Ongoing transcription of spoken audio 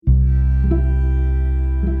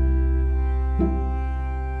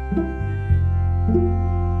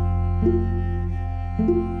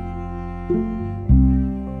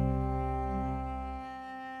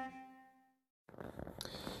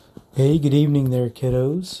Hey, good evening there,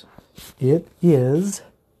 kiddos. It is,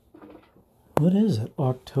 what is it,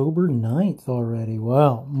 October 9th already.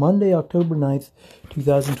 Wow, Monday, October 9th,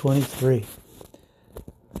 2023.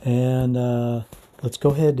 And let's go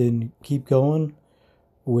ahead and keep going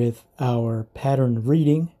with our pattern of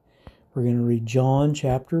reading. We're going to read John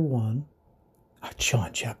chapter 1. John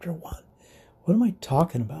chapter 1. What am I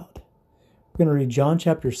talking about? We're going to read John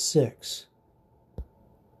chapter 6.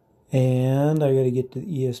 And I got to get to the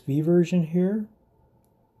ESV version here.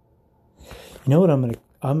 You know what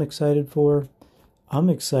I'm excited for? I'm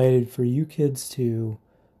excited for you kids to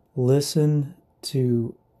listen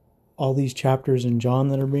to all these chapters in John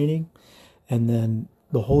that I'm reading, and then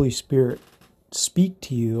the Holy Spirit speak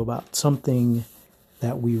to you about something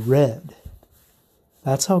that we read.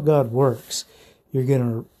 That's how God works. You're going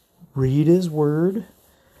to read His Word,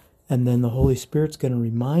 and then the Holy Spirit's going to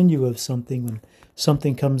remind you of something when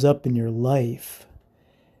something comes up in your life,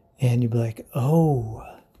 and you'll be like, oh,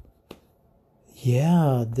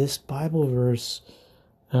 yeah, this Bible verse,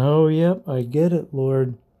 oh, yep, I get it,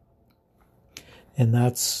 Lord. And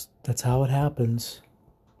that's how it happens.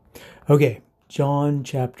 Okay, John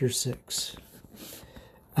chapter 6.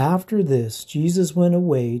 After this, Jesus went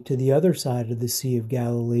away to the other side of the Sea of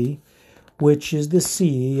Galilee, which is the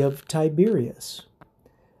Sea of Tiberias.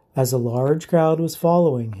 As a large crowd was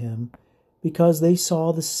following him, because they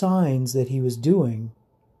saw the signs that he was doing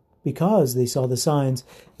on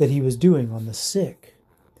the sick.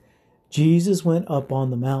 Jesus went up on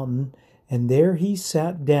the mountain, and there he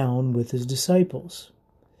sat down with his disciples.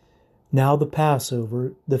 Now the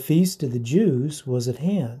Passover, the feast of the Jews, was at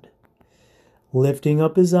hand. Lifting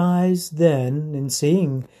up his eyes then, and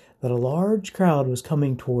seeing that a large crowd was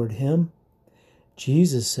coming toward him,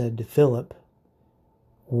 Jesus said to Philip,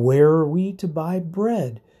 "Where are we to buy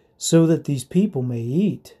bread so that these people may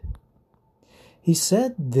eat?" He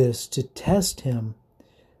said this to test him,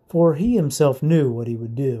 for he himself knew what he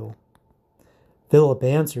would do. Philip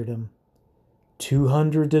answered him,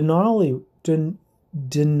 200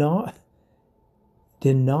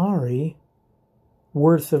 denarii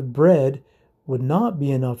worth of bread would not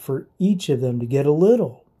be enough for each of them to get a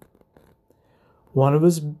little. One of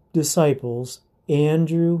his disciples,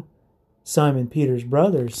 Andrew, Simon Peter's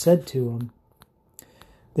brother, said to him,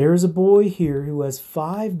 "There is a boy here who has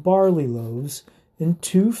 5 barley loaves and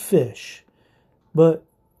 2 fish, but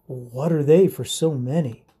what are they for so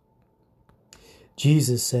many?"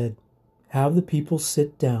 Jesus said, "Have the people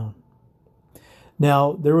sit down."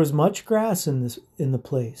 Now there was much grass in the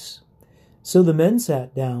place, so the men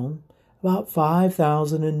sat down, about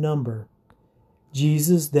 5,000 in number.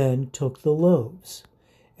 Jesus then took the loaves,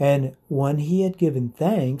 and when he had given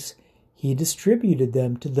thanks, he distributed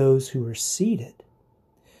them to those who were seated.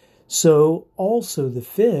 So also the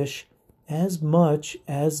fish, as much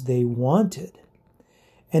as they wanted.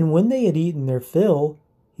 And when they had eaten their fill,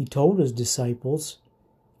 he told his disciples,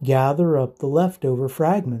 "Gather up the leftover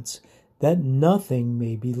fragments, that nothing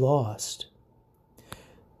may be lost."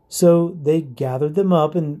 So they gathered them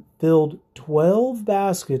up and filled 12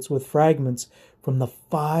 baskets with fragments from the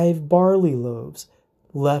 5 barley loaves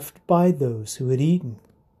left by those who had eaten.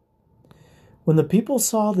 When the people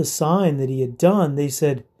saw the sign that he had done, they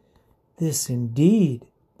said, This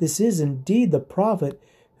is indeed the prophet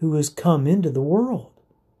who has come into the world."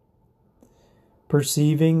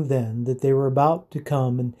 Perceiving then that they were about to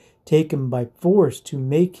come and take him by force to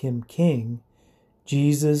make him king,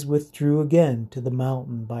 Jesus withdrew again to the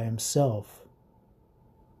mountain by himself.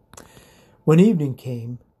 When evening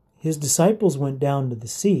came, his disciples went down to the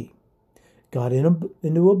sea, got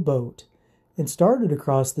into a boat, and started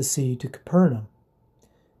across the sea to Capernaum.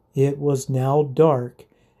 It was now dark,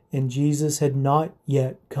 and Jesus had not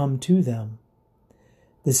yet come to them.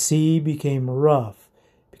 The sea became rough,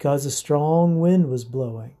 because a strong wind was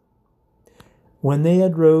blowing. When they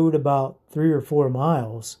had rowed about 3 or 4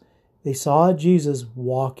 miles, they saw Jesus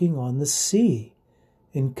walking on the sea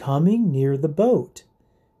and coming near the boat,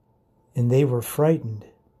 and they were frightened.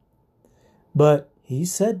 But he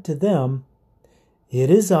said to them, "It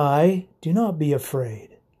is I, do not be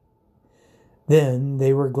afraid." Then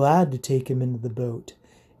they were glad to take him into the boat,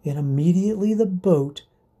 and immediately the boat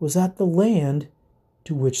was at the land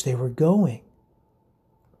to which they were going.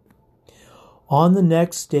 On the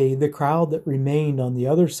next day, the crowd that remained on the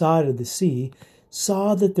other side of the sea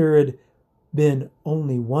saw that there had been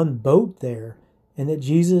only one boat there, and that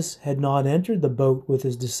Jesus had not entered the boat with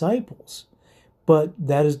his disciples, but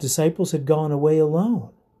that his disciples had gone away alone.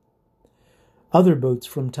 Other boats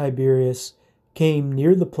from Tiberias came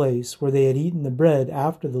near the place where they had eaten the bread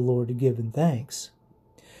after the Lord had given thanks.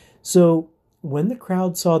 So when the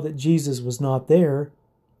crowd saw that Jesus was not there,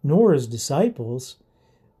 nor his disciples.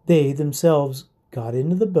 They themselves got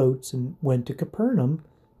into the boats and went to Capernaum,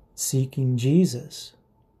 seeking Jesus.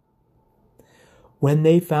 When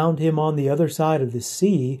they found him on the other side of the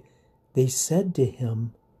sea, they said to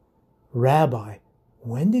him, "Rabbi,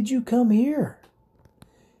 when did you come here?"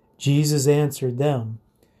 Jesus answered them,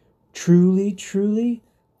 "Truly, truly,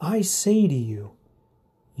 I say to you,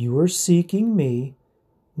 you are seeking me,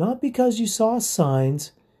 not because you saw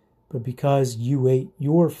signs, but because you ate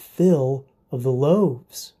your fill of the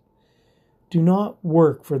loaves. Do not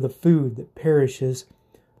work for the food that perishes,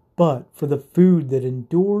 but for the food that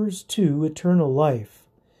endures to eternal life,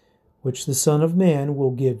 which the Son of Man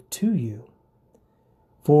will give to you.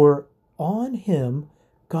 For on him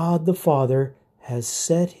God the Father has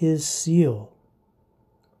set his seal."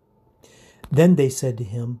 Then they said to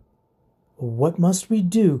him, "What must we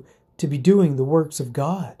do to be doing the works of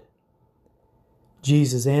God?"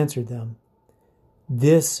 Jesus answered them,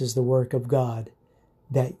 "This is the work of God,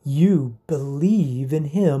 that you believe in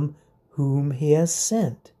him whom he has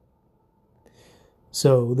sent."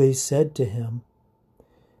 So they said to him,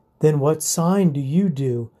 "Then what sign do you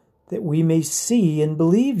do that we may see and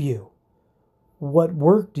believe you? What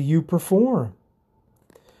work do you perform?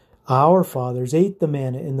 Our fathers ate the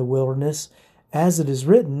manna in the wilderness, as it is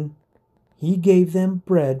written, he gave them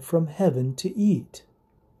bread from heaven to eat."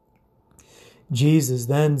 Jesus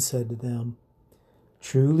then said to them,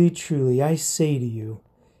 "Truly, truly, I say to you,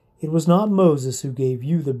 it was not Moses who gave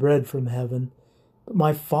you the bread from heaven, but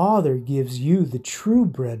my Father gives you the true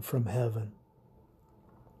bread from heaven.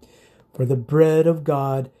 For the bread of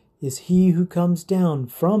God is he who comes down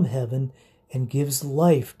from heaven and gives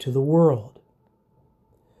life to the world."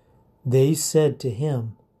 They said to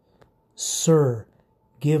him, "Sir,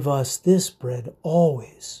 give us this bread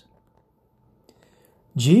always."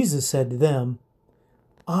 Jesus said to them,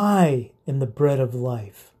 "I am the bread of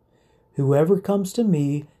life. Whoever comes to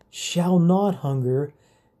me shall not hunger,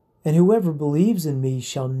 and whoever believes in me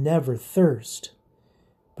shall never thirst.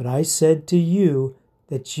 But I said to you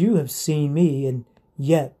that you have seen me, and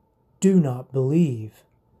yet do not believe.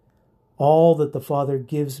 All that the Father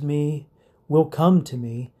gives me will come to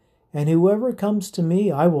me, and whoever comes to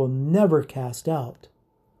me I will never cast out.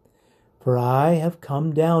 For I have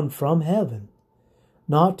come down from heaven,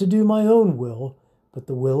 not to do my own will, but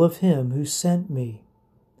the will of him who sent me.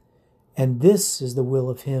 And this is the will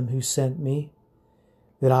of him who sent me,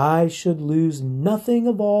 that I should lose nothing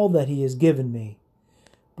of all that he has given me,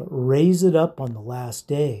 but raise it up on the last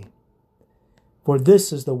day. For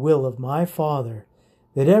this is the will of my Father,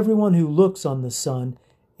 that everyone who looks on the Son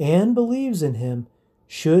and believes in him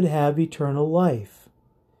should have eternal life,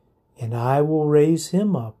 and I will raise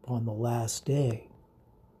him up on the last day."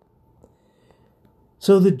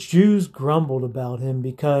 So the Jews grumbled about him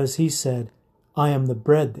because he said, "I am the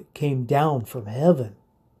bread that came down from heaven."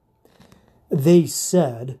 They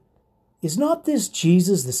said, "Is not this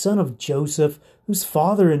Jesus, the son of Joseph, whose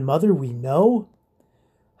father and mother we know?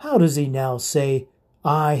 How does he now say,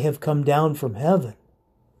 'I have come down from heaven'?"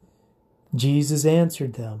 Jesus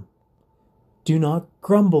answered them, "Do not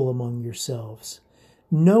grumble among yourselves.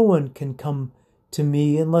 No one can come to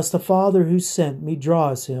me unless the Father who sent me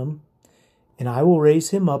draws him, and I will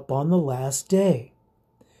raise him up on the last day.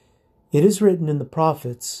 It is written in the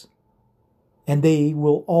prophets, and they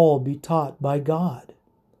will all be taught by God.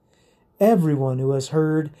 Everyone who has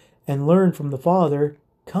heard and learned from the Father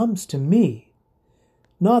comes to me.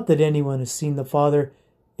 Not that anyone has seen the Father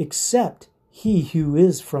except he who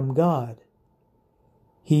is from God.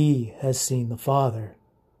 He has seen the Father.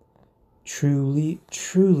 Truly,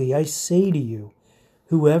 truly, I say to you,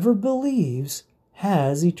 whoever believes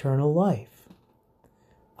has eternal life.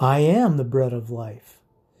 I am the bread of life.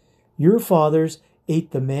 Your fathers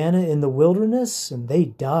ate the manna in the wilderness, and they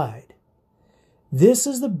died. This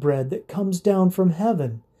is the bread that comes down from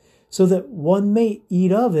heaven, so that one may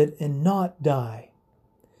eat of it and not die.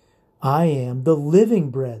 I am the living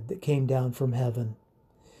bread that came down from heaven.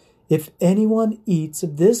 If anyone eats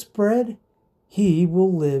of this bread, he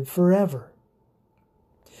will live forever.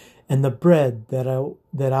 And the bread that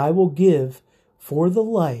I will give for the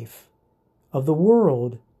life of the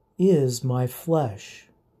world is my flesh."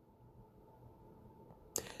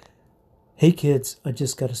 Hey kids, I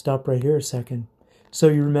just got to stop right here a second. So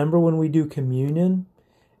you remember when we do communion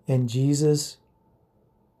and Jesus,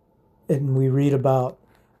 and we read about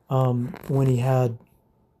when he had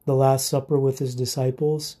the Last Supper with his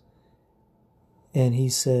disciples, and he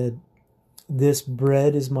said, "This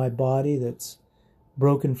bread is my body that's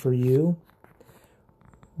broken for you."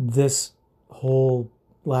 This whole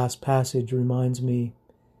last passage reminds me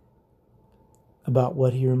about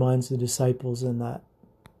what he reminds the disciples in that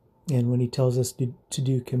And when he tells us to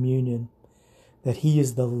do communion, that he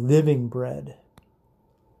is the living bread.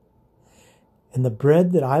 And the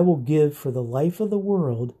bread that I will give for the life of the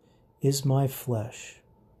world is my flesh.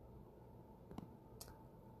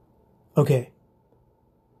 Okay,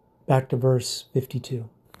 back to verse 52.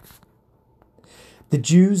 The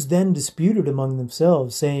Jews then disputed among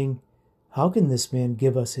themselves, saying, "How can this man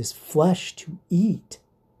give us his flesh to eat?"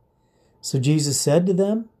 So Jesus said to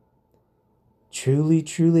them, "Truly,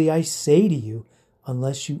 truly, I say to you,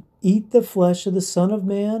 unless you eat the flesh of the Son of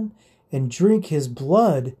Man and drink his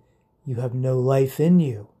blood, you have no life in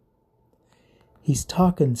you." He's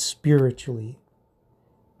talking spiritually.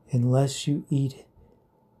 Unless you eat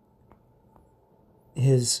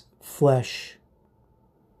his flesh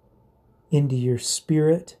into your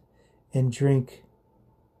spirit and drink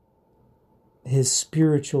his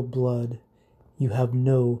spiritual blood, you have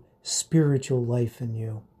no spiritual life in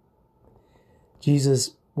you.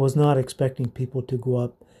 Jesus was not expecting people to go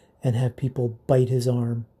up and have people bite his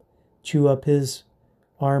arm, chew up his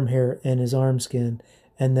arm hair and his arm skin,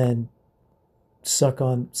 and then suck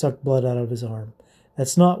blood out of his arm.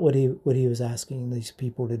 That's not what he was asking these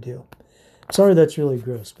people to do. Sorry, that's really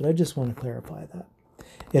gross, but I just want to clarify that.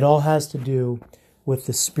 It all has to do with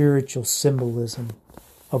the spiritual symbolism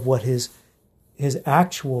of what his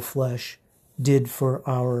actual flesh did for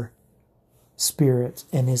our spirits,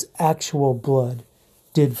 and his actual blood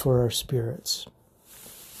did for our spirits,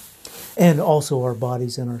 and also our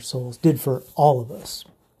bodies and our souls, did for all of us.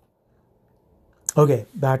 Okay,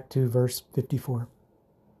 back to verse 54.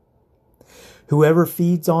 Whoever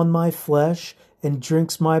feeds on my flesh and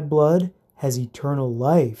drinks my blood has eternal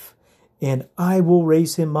life, and I will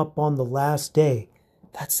raise him up on the last day.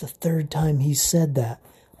 That's the third time he said that.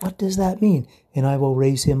 What does that mean? And I will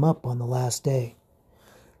raise him up on the last day.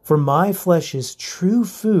 For my flesh is true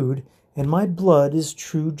food, and my blood is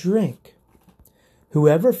true drink.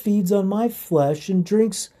 Whoever feeds on my flesh and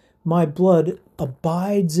drinks my blood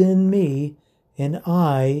abides in me, and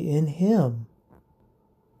I in him.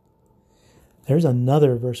 There's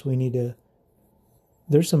another verse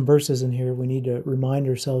there's some verses in here we need to remind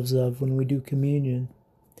ourselves of when we do communion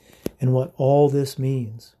and what all this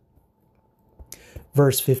means.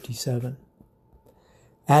 Verse 57.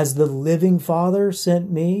 As the living Father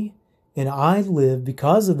sent me, and I live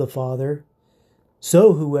because of the Father,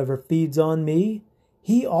 so whoever feeds on me,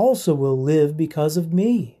 he also will live because of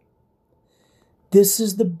me. This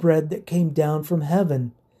is the bread that came down from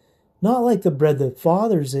heaven, not like the bread the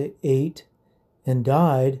fathers ate and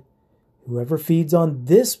died. Whoever feeds on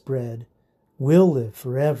this bread will live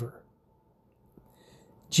forever.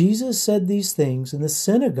 Jesus said these things in the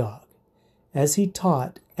synagogue as he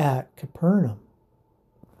taught at Capernaum.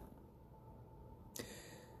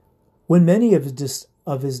 When many of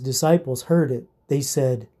his disciples heard it, they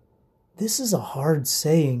said, "This is a hard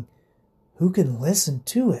saying. Who can listen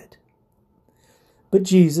to it?" But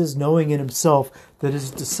Jesus, knowing in himself that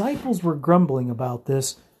his disciples were grumbling about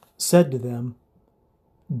this, said to them,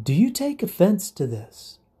 "Do you take offense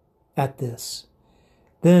at this?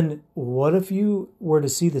 Then what if you were to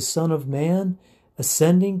see the Son of Man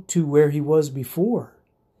ascending to where he was before?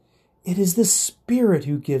 It is the Spirit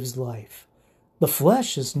who gives life. The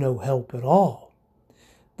flesh is no help at all.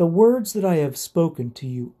 The words that I have spoken to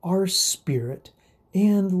you are spirit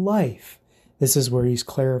and life." This is where he's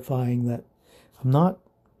clarifying that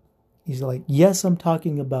he's like, yes, I'm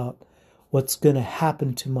talking about what's going to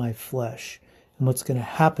happen to my flesh and what's going to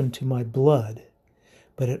happen to my blood,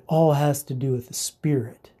 but it all has to do with the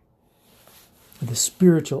spirit, the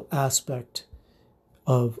spiritual aspect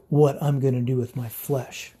of what I'm going to do with my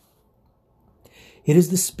flesh. It is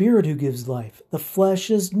the Spirit who gives life. The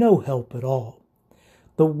flesh is no help at all.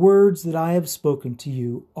 The words that I have spoken to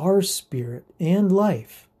you are spirit and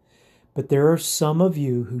life, but there are some of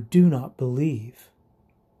you who do not believe.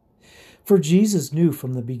 For Jesus knew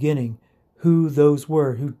from the beginning who those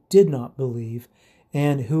were who did not believe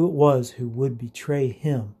and who it was who would betray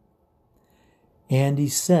him. And he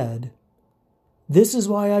said, "This is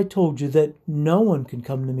why I told you that no one can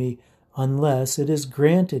come to me unless it is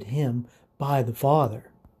granted him by the Father."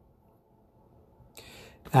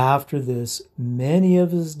 After this, many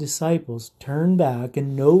of his disciples turned back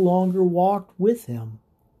and no longer walked with him.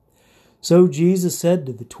 So Jesus said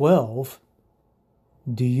to the 12,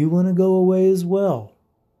 "Do you want to go away as well?"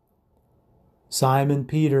 Simon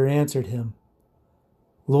Peter answered him,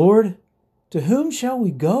 "Lord, to whom shall we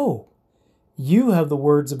go? You have the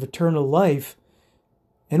words of eternal life,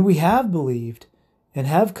 and we have believed and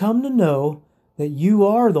have come to know that you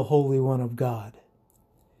are the Holy One of God."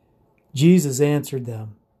 Jesus answered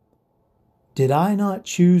them, "Did I not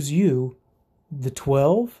choose you, the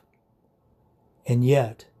 12, and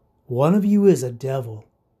yet one of you is a devil."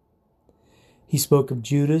 He spoke of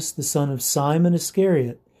Judas, the son of Simon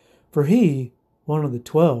Iscariot, for he, one of the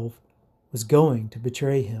 12, was going to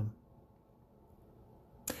betray him.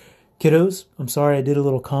 Kiddos, I'm sorry I did a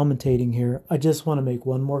little commentating here. I just want to make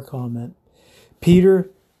one more comment. Peter,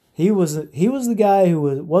 he was the guy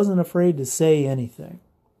who wasn't afraid to say anything.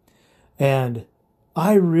 And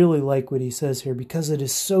I really like what he says here because it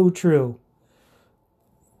is so true.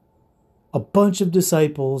 A bunch of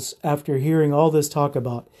disciples, after hearing all this talk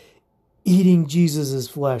about eating Jesus'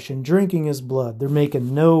 flesh and drinking his blood, they're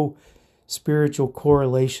making no spiritual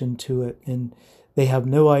correlation to it. And they have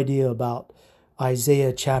no idea about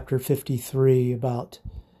Isaiah chapter 53, about,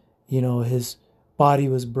 his body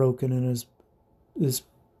was broken and his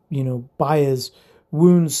by his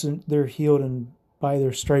wounds they're healed, and by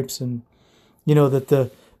their stripes, and that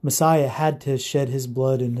the Messiah had to shed his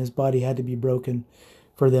blood and his body had to be broken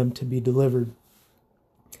for them to be delivered.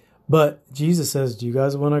 But Jesus says, do you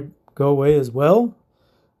guys want to go away as well?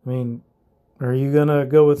 I mean, are you going to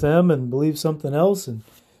go with them and believe something else? And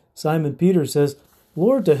Simon Peter says,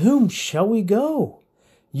 Lord, to whom shall we go?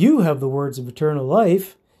 You have the words of eternal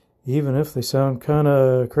life, even if they sound kind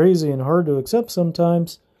of crazy and hard to accept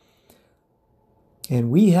sometimes.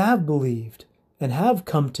 And we have believed and have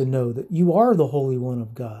come to know that you are the Holy One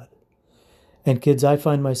of God. And kids, I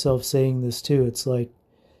find myself saying this too. It's like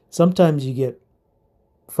sometimes you get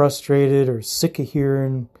frustrated or sick of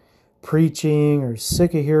hearing preaching or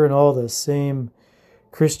sick of hearing all the same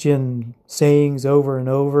Christian sayings over and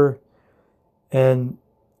over. And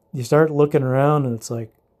you start looking around and it's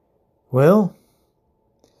like, well,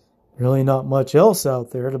 really not much else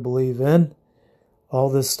out there to believe in. All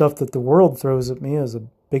this stuff that the world throws at me is a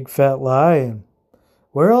big fat lie, and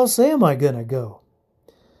where else am I going to go?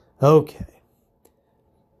 Okay.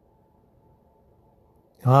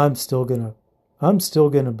 I'm still going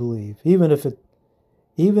to believe, even if it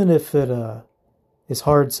is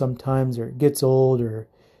hard sometimes, or it gets old, or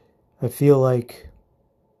I feel like,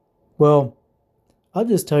 well, I'll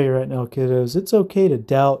just tell you right now, kiddos, it's okay to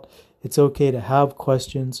doubt. It's okay to have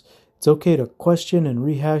questions. It's okay to question and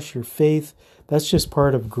rehash your faith. That's just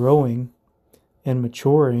part of growing and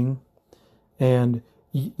maturing. And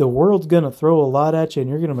the world's going to throw a lot at you, and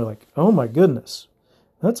you're going to be like, oh my goodness,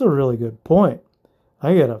 that's a really good point.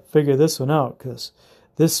 I got to figure this one out because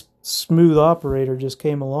this smooth operator just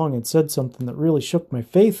came along and said something that really shook my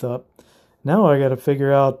faith up. Now I got to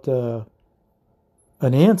figure out an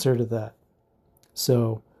answer to that.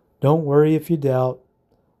 So don't worry if you doubt.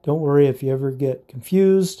 Don't worry if you ever get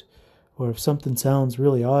confused or if something sounds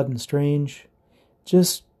really odd and strange.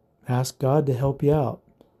 Just ask God to help you out.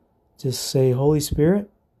 Just say, Holy Spirit,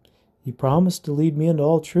 you promised to lead me into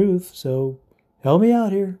all truth, so help me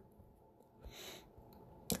out here.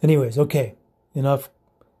 Anyways, okay, enough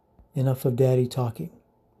of Daddy talking.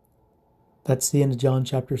 That's the end of John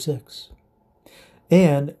chapter 6.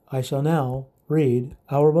 And I shall now read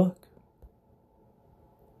our book.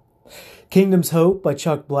 Kingdom's Hope by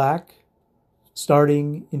Chuck Black,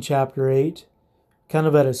 starting in chapter 8. Kind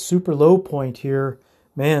of at a super low point here.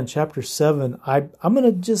 Man, chapter 7, I'm going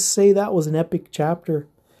to just say that was an epic chapter.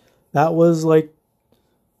 That was like,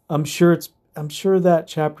 I'm sure that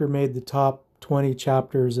chapter made the top 20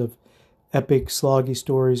 chapters of epic sloggy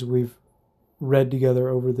stories we've read together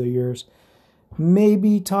over the years.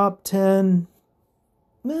 Maybe top 10.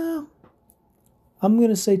 No, I'm going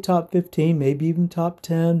to say top 15, maybe even top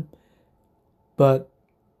 10. But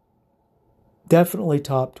definitely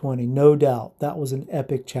top 20, no doubt. That was an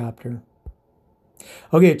epic chapter.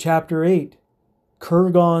 Okay, chapter 8,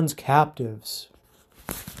 Kurgan's Captives.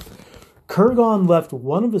 Kurgan left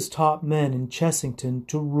one of his top men in Chessington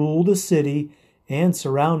to rule the city and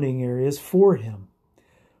surrounding areas for him.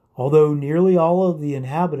 Although nearly all of the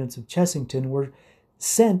inhabitants of Chessington were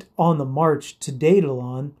sent on the march to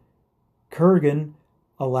Daedalon, Kurgan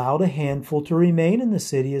allowed a handful to remain in the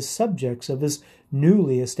city as subjects of his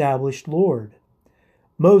newly established lord.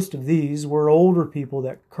 Most of these were older people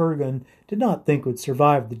that Kurgan did not think would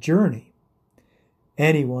survive the journey.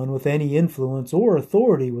 Anyone with any influence or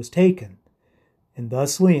authority was taken, and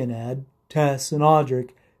thus Leonad, Tess, and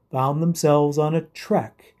Audric found themselves on a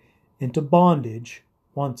trek into bondage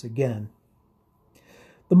once again.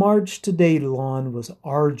 The march to Daedalon was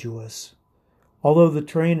arduous. Although the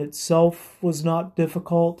train itself was not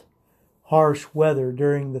difficult, harsh weather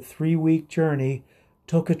during the 3-week journey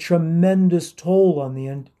took a tremendous toll on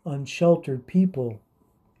the unsheltered people.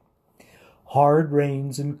 Hard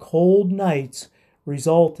rains and cold nights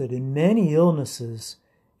resulted in many illnesses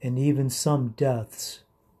and even some deaths.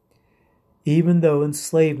 Even though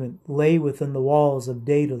enslavement lay within the walls of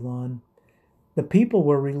Daedalon, The people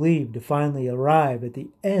were relieved to finally arrive at the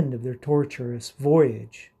end of their torturous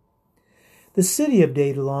voyage. The city of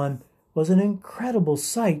Daedalon was an incredible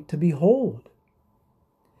sight to behold.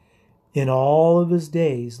 In all of his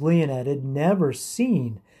days, Leonid had never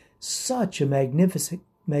seen such a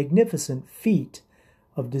magnificent feat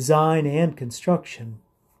of design and construction.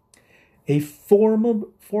 A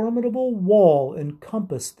formidable wall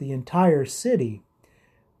encompassed the entire city,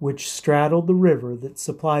 which straddled the river that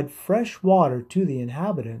supplied fresh water to the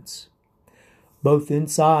inhabitants. Both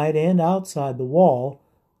inside and outside the wall,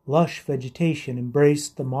 lush vegetation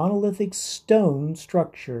embraced the monolithic stone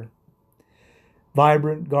structure.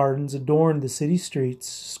 Vibrant gardens adorned the city streets,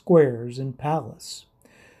 squares, and palace.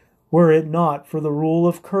 Were it not for the rule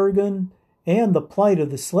of Kurgan and the plight of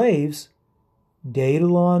the slaves,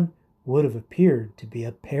 Daedalon would have appeared to be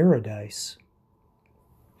a paradise.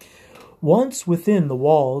 Once within the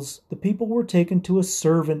walls, the people were taken to a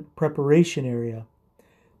servant preparation area.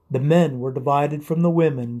 The men were divided from the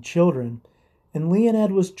women and children, and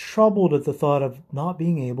Leonid was troubled at the thought of not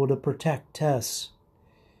being able to protect Tess.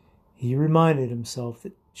 He reminded himself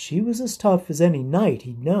that she was as tough as any knight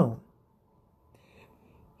he'd known.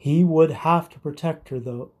 He would have to protect her,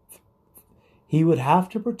 though. He would have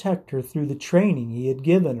to protect her through the training he had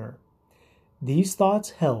given her. These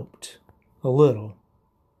thoughts helped a little.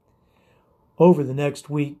 Over the next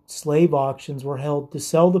week, slave auctions were held to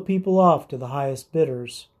sell the people off to the highest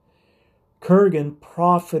bidders. Kurgan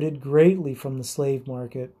profited greatly from the slave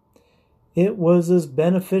market. It was as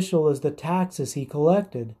beneficial as the taxes he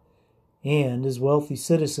collected, and his wealthy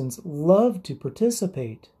citizens loved to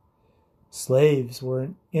participate. Slaves were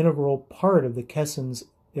an integral part of the Kessen's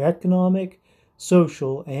economic,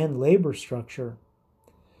 social, and labor structure.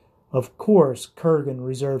 Of course, Kurgan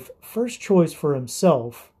reserved first choice for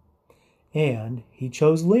himself, and he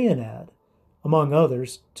chose Leonid, among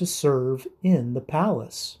others, to serve in the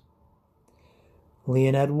palace.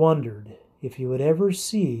 Leonid wondered if he would ever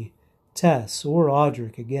see Tess or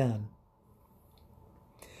Audric again.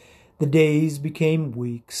 The days became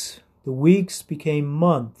weeks, the weeks became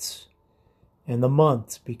months, and the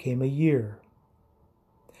months became a year.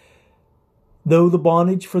 Though the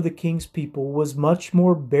bondage for the king's people was much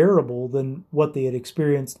more bearable than what they had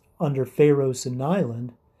experienced under Pharos and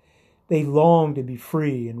Nyland, they longed to be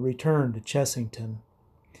free and return to Chessington.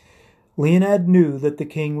 Leonid knew that the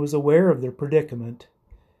king was aware of their predicament,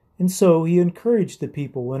 and so he encouraged the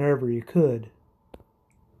people whenever he could.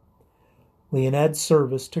 Leonid's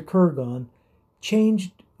service to Kurgan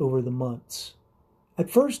changed over the months.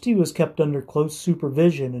 At first he was kept under close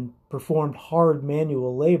supervision and performed hard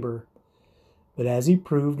manual labor, but as he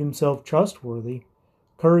proved himself trustworthy,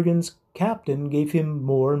 Kurgan's captain gave him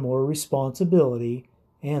more and more responsibility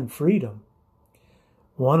and freedom.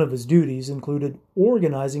 One of his duties included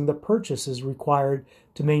organizing the purchases required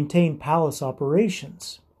to maintain palace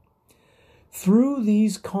operations. Through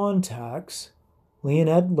these contacts,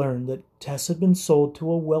 Leonid learned that Tess had been sold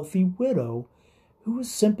to a wealthy widow who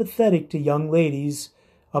was sympathetic to young ladies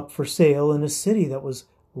up for sale in a city that was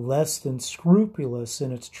less than scrupulous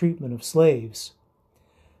in its treatment of slaves.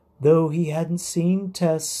 Though he hadn't seen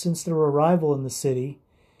Tess since their arrival in the city,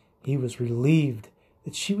 he was relieved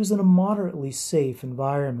that she was in a moderately safe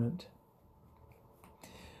environment.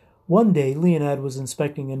 One day, Leonid was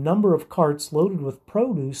inspecting a number of carts loaded with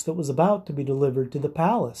produce that was about to be delivered to the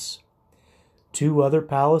palace. 2 other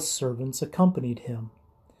palace servants accompanied him.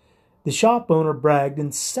 The shop owner bragged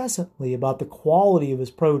incessantly about the quality of his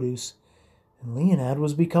produce, and Leonid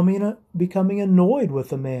was becoming annoyed with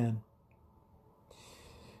the man.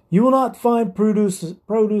 "You will not find produce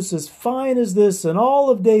as fine as this in all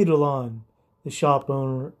of Daedalon," the shop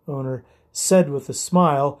owner said with a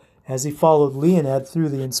smile as he followed Leonid through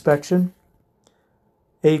the inspection.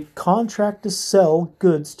 A contract to sell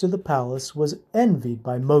goods to the palace was envied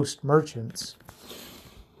by most merchants.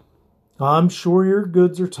 "I'm sure your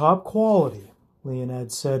goods are top quality,"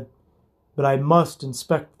 Leonid said, "but I must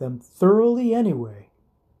inspect them thoroughly anyway."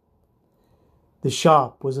 The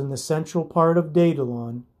shop was in the central part of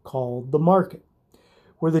Daedalon, called the market,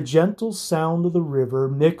 where the gentle sound of the river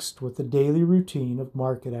mixed with the daily routine of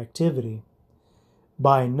market activity.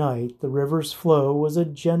 By night, the river's flow was a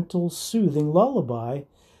gentle, soothing lullaby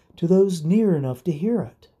to those near enough to hear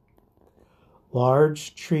it.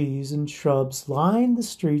 Large trees and shrubs lined the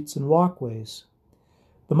streets and walkways.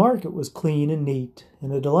 The market was clean and neat,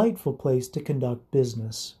 and a delightful place to conduct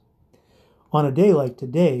business. On a day like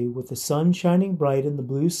today, with the sun shining bright in the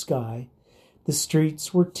blue sky, the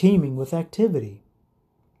streets were teeming with activity.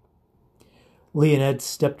 Leonid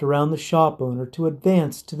stepped around the shop owner to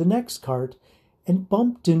advance to the next cart and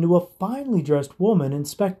bumped into a finely dressed woman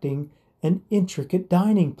inspecting and intricate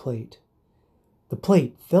dining plate. The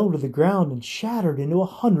plate fell to the ground and shattered into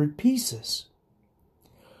 100 pieces.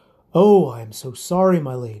 "Oh, I am so sorry,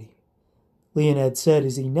 my lady," Leonid said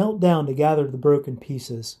as he knelt down to gather the broken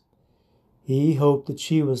pieces. He hoped that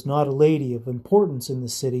she was not a lady of importance in the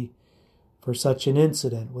city, for such an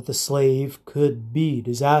incident with a slave could be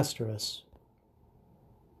disastrous.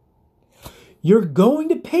 "You're going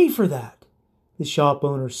to pay for that!" the shop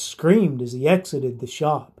owner screamed as he exited the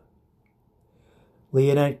shop.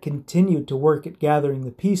 Leonid continued to work at gathering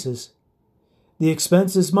the pieces. "The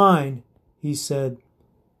expense is mine," he said.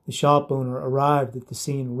 The shop owner arrived at the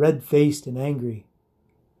scene red-faced and angry.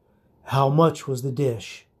 "How much was the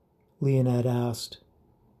dish?" Leonid asked.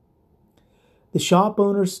 The shop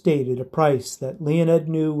owner stated a price that Leonid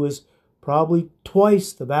knew was probably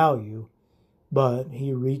twice the value, but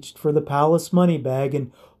he reached for the palace money bag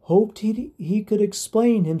and hoped he could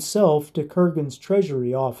explain himself to Kurgan's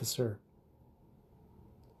treasury officer.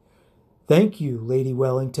 "Thank you, Lady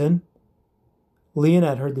Wellington,"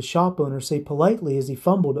 Leonid heard the shop owner say politely as he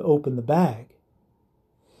fumbled to open the bag.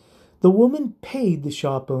 The woman paid the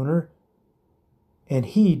shop owner, and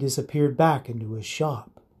he disappeared back into his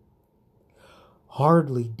shop.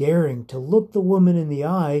 Hardly daring to look the woman in the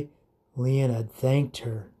eye, Leonid thanked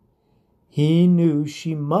her. He knew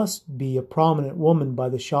she must be a prominent woman by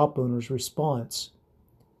the shop owner's response.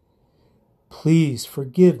 "Please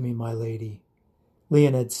forgive me, my lady,"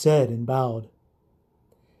 Leonid said and bowed.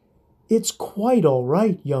 "It's quite all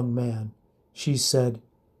right, young man," she said.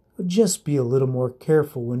 "Just be a little more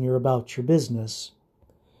careful when you're about your business."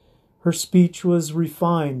 Her speech was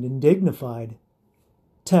refined and dignified.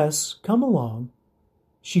 "Tess, come along,"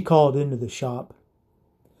 she called into the shop.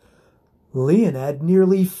 Leonid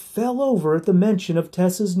nearly fell over at the mention of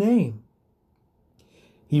Tess's name.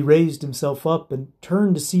 He raised himself up and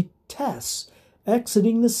turned to see Tess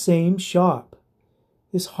exiting the same shop.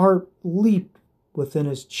 His heart leaped within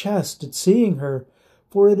his chest at seeing her,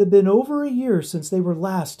 for it had been over a year since they were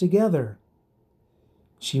last together.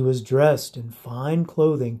 She was dressed in fine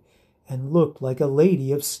clothing and looked like a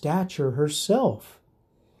lady of stature herself.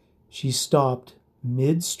 She stopped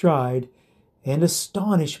mid-stride, and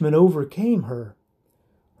astonishment overcame her.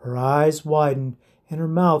 Her eyes widened, and her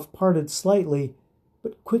mouth parted slightly,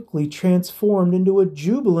 but quickly transformed into a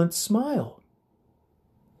jubilant smile.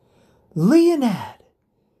 "Leonid!"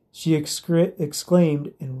 she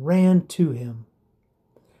exclaimed and ran to him.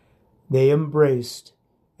 They embraced,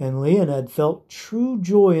 and Leonid felt true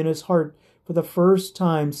joy in his heart for the first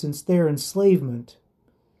time since their enslavement.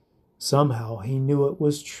 Somehow he knew it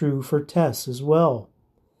was true for Tess as well.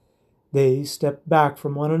 They stepped back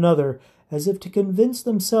from one another as if to convince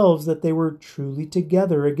themselves that they were truly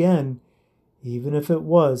together again, even if it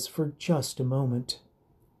was for just a moment.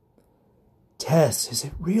 "Tess, is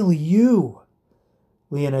it really you?"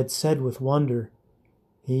 Leonid said with wonder.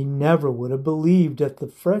 He never would have believed that the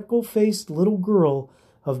freckle-faced little girl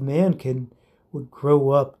of Mankin would grow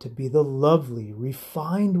up to be the lovely,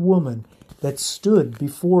 refined woman that stood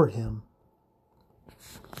before him.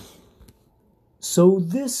 "So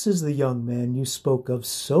this is the young man you spoke of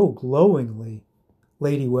so glowingly,"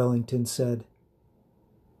 Lady Wellington said.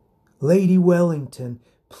 "Lady Wellington,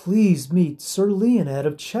 please meet Sir Leonid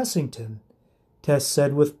of Chessington," Tess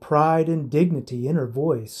said with pride and dignity in her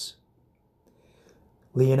voice.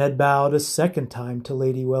 Leonid bowed a second time to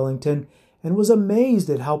Lady Wellington and was amazed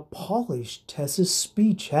at how polished Tess's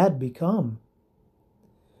speech had become.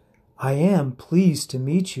 "I am pleased to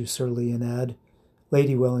meet you, Sir Leonid,"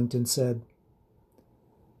 Lady Wellington said.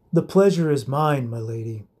 "The pleasure is mine, my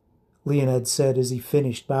lady," Leonid said as he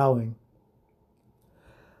finished bowing.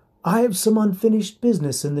 "I have some unfinished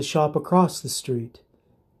business in the shop across the street.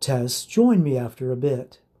 Tess, join me after a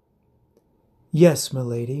bit." "Yes, my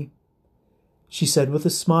lady," she said with a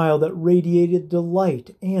smile that radiated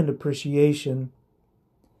delight and appreciation.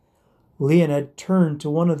 Leonid turned to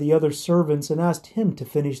one of the other servants and asked him to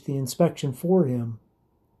finish the inspection for him.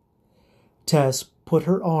 Tess put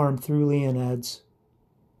her arm through Leonid's.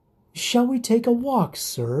 "Shall we take a walk,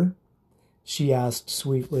 sir?" she asked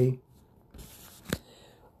sweetly.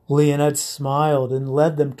 Leonid smiled and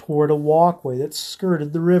led them toward a walkway that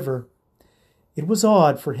skirted the river. It was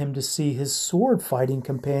odd for him to see his sword-fighting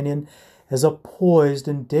companion as a poised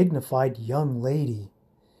and dignified young lady.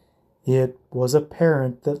 It was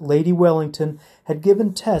apparent that Lady Wellington had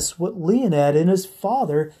given Tess what Leonid and his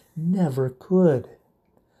father never could.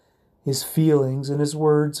 His feelings and his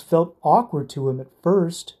words felt awkward to him at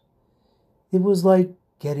first. It was like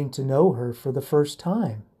getting to know her for the first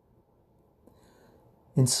time.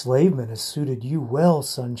 "Enslavement has suited you well,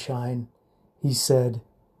 sunshine," he said.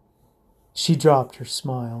 She dropped her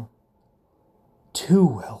smile. too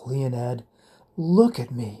well, Leonad. Look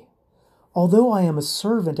at me. Although I am a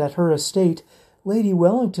servant at her estate, Lady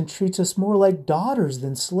Wellington treats us more like daughters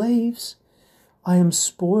than slaves. I am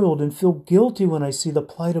spoiled and feel guilty when I see the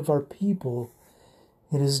plight of our people.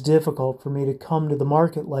 It is difficult for me to come to the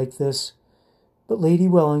market like this, but Lady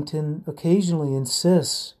Wellington occasionally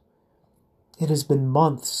insists. It has been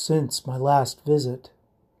months since my last visit.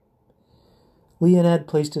 Leonad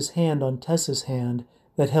placed his hand on Tess's hand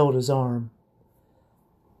that held his arm.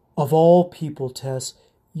 Of all people, Tess,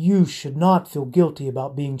 you should not feel guilty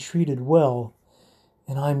about being treated well,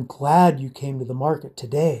 and I'm glad you came to the market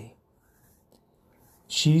today.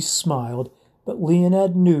 She smiled, but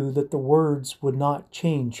Leonad knew that the words would not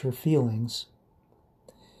change her feelings.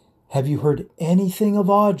 Have you heard anything of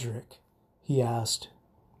Audric? He asked.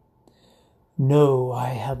 No, I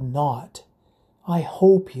have not. I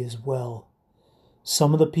hope he is well.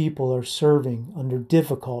 Some of the people are serving under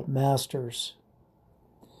difficult masters.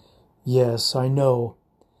 Yes, I know.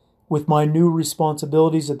 With my new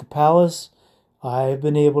responsibilities at the palace, I have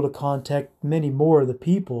been able to contact many more of the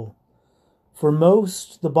people. For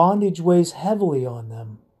most, the bondage weighs heavily on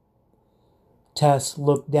them. Tess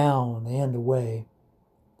looked down and away.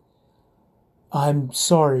 I'm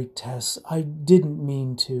sorry, Tess. I didn't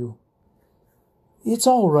mean to. It's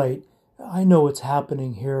all right. I know what's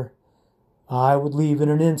happening here. I would leave in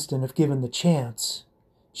an instant if given the chance,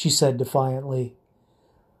 she said defiantly.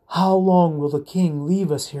 How long will the king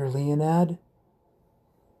leave us here, Leonad?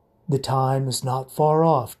 The time is not far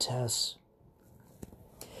off, Tess.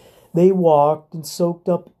 They walked and soaked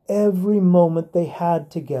up every moment they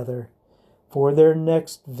had together, for their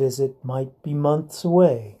next visit might be months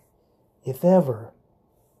away, if ever.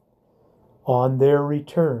 On their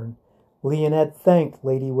return, Leonad thanked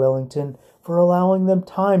Lady Wellington for allowing them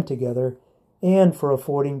time together and for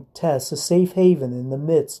affording Tess a safe haven in the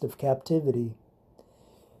midst of captivity.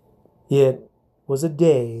 It was a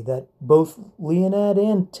day that both Leonad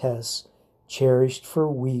and Tess cherished for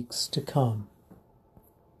weeks to come.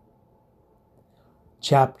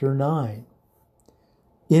 Chapter 9.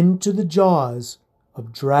 Into the Jaws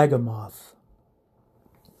of Dragamoth.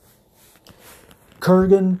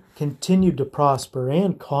 Kurgan continued to prosper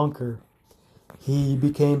and conquer. He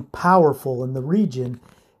became powerful in the region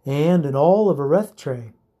and in all of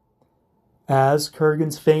Erethtrae. As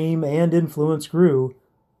Kurgan's fame and influence grew,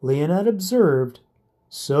 Leonad observed,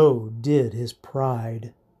 so did his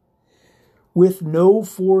pride. With no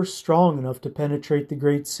force strong enough to penetrate the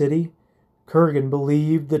great city, Kurgan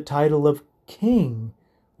believed the title of king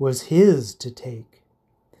was his to take.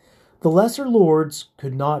 The lesser lords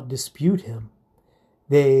could not dispute him.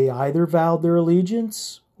 They either vowed their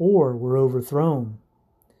allegiance or were overthrown.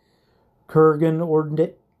 Kurgan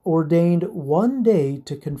ordained one day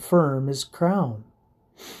to confirm his crown.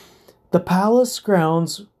 The palace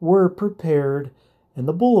grounds were prepared, and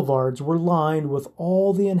the boulevards were lined with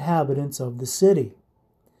all the inhabitants of the city.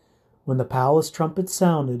 When the palace trumpet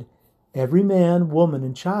sounded, every man, woman,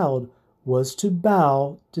 and child was to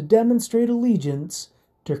bow to demonstrate allegiance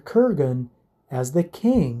to Kurgan as the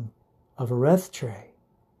king of Erethtrae.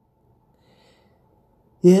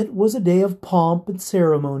 It was a day of pomp and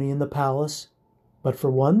ceremony in the palace, but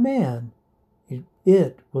for one man,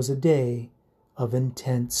 it was a day of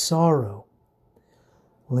intense sorrow.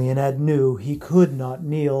 Leonad knew he could not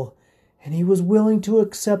kneel, and he was willing to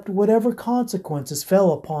accept whatever consequences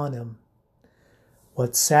fell upon him.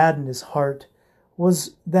 What saddened his heart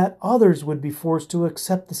was that others would be forced to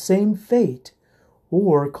accept the same fate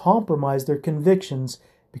or compromise their convictions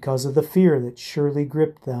because of the fear that surely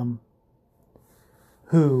gripped them.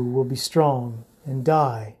 Who will be strong and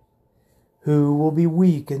die? Who will be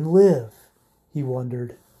weak and live? He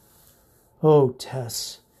wondered. Oh,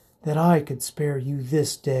 Tess, that I could spare you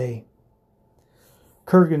this day.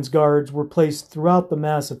 Kurgan's guards were placed throughout the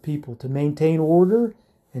mass of people to maintain order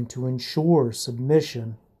and to ensure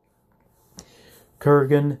submission.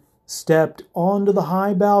 Kurgan stepped onto the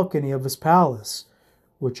high balcony of his palace,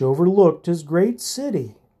 which overlooked his great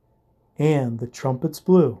city, and the trumpets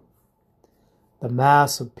blew. The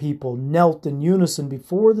mass of people knelt in unison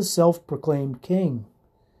before the self-proclaimed king.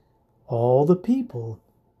 All the people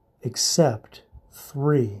except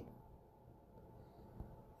 3.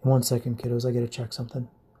 1 second, kiddos, I gotta check something.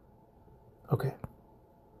 Okay.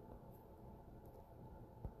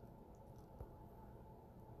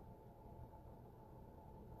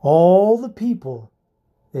 All the people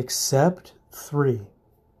except 3.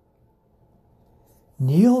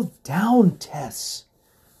 Kneel down, Tess,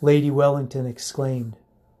 Lady Wellington exclaimed.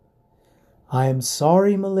 I am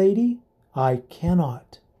sorry, milady, I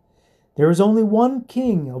cannot. There is only one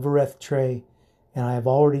king of Erethtrae, and I have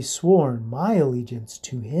already sworn my allegiance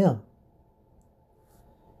to him.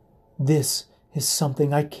 This is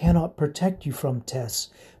something I cannot protect you from, Tess.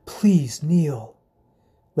 Please kneel,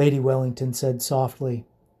 Lady Wellington said softly.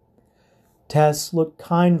 Tess looked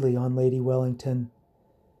kindly on Lady Wellington.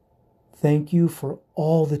 Thank you for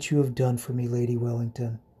all that you have done for me, Lady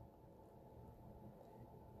Wellington.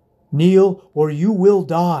 Kneel, or you will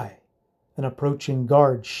die, an approaching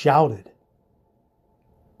guard shouted.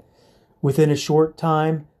 Within a short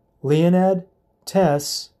time, Leoned,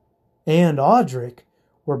 Tess, and Odric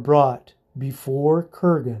were brought before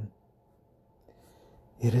Kurgan.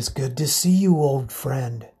 It is good to see you, old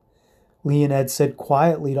friend, Leoned said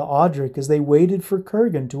quietly to Odric as they waited for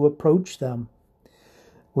Kurgan to approach them.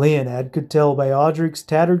 Leoned could tell by Odric's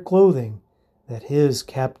tattered clothing that his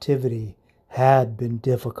captivity had been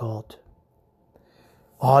difficult.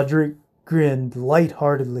 Odric grinned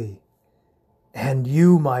light-heartedly. And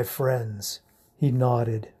you, my friends, he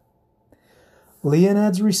nodded.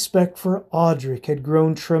 Leoned's respect for Odric had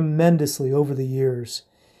grown tremendously over the years.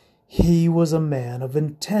 He was a man of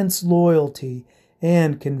intense loyalty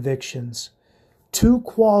and convictions, two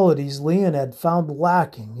qualities Leoned found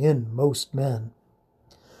lacking in most men.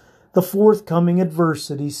 The forthcoming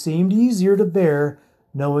adversity seemed easier to bear,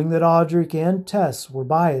 knowing that Odric and Tess were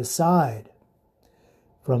by his side.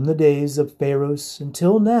 From the days of Pharos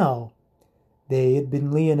until now, they had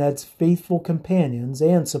been Leoned's faithful companions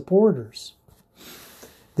and supporters.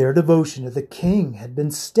 Their devotion to the king had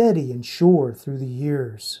been steady and sure through the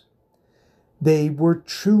years. They were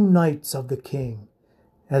true knights of the king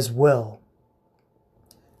as well.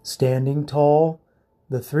 Standing tall,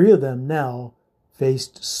 the three of them now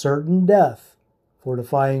faced certain death for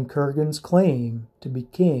defying Kurgan's claim to be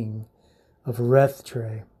king of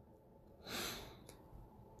Erethtrae.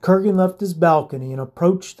 Kurgan left his balcony and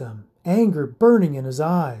approached them, anger burning in his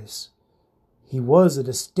eyes. He was a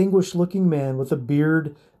distinguished-looking man with a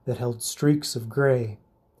beard that held streaks of gray.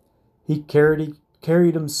 He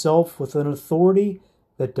carried himself with an authority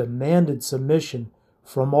that demanded submission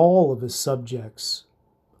from all of his subjects,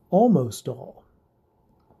 almost all.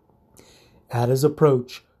 At his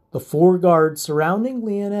approach, the 4 guards surrounding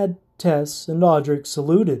Leoned, Tess, and Odric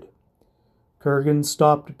saluted. Kurgan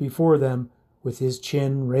stopped before them with his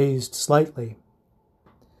chin raised slightly.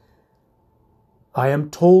 I am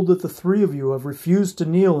told that the 3 of you have refused to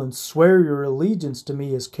kneel and swear your allegiance to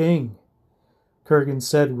me as king, Kurgan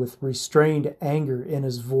said with restrained anger in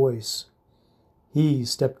his voice. He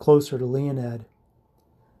stepped closer to Leoned.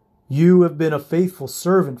 You have been a faithful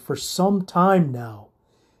servant for some time now.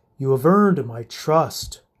 You have earned my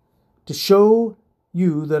trust. To show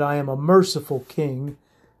you that I am a merciful king,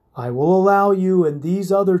 I will allow you and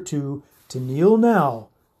these other 2 to kneel now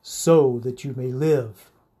so that you may live.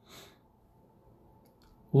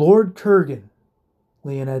 Lord Kurgan,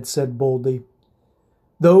 Leoned said boldly,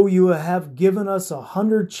 though you give us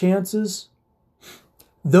 100 chances,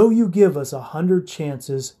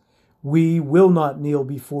 we will not kneel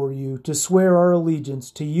before you to swear our allegiance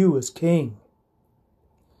to you as king.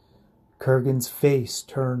 Kurgan's face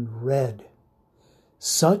turned red.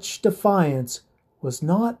 Such defiance was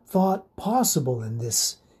not thought possible in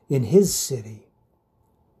his city.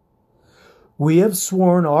 We have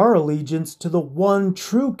sworn our allegiance to the one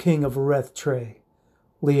true king of Erethtrae,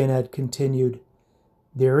 Leoned continued.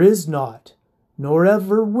 There is not, nor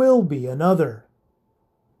ever will be another.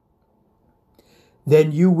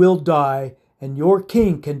 Then you will die, and your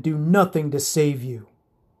king can do nothing to save you.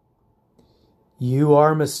 You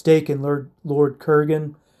are mistaken, Lord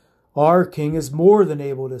Kurgan. Our king is more than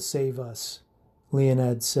able to save us,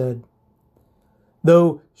 Leoned said.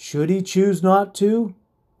 Though, should he choose not to,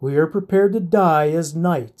 we are prepared to die as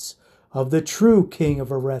knights of the true king of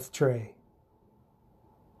Erethtrae.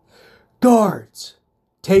 Guards,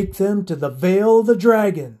 take them to the Vale of the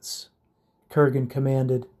Dragons, Kurgan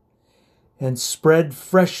commanded, and spread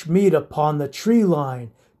fresh meat upon the tree line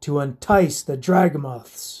to entice the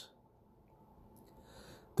Dragomoths.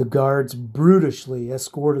 The guards brutishly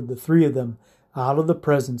escorted the 3 of them out of the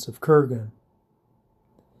presence of Kurgan.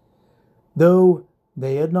 Though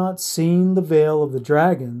they had not seen the Vale of the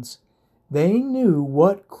Dragons, they knew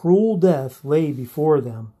what cruel death lay before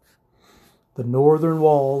them. The northern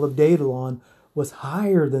wall of Daedalon was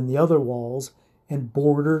higher than the other walls and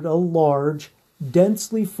bordered a large,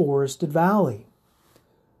 densely forested valley.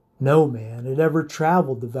 No man had ever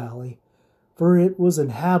traveled the valley, for it was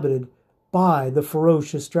inhabited by the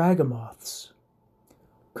ferocious Dragomoths.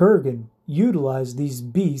 Kurgan utilized these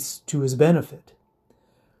beasts to his benefit.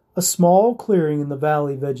 A small clearing in the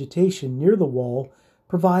valley vegetation near the wall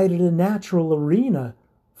provided a natural arena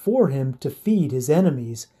for him to feed his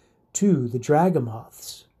enemies to the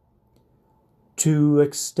Dragomoths. 2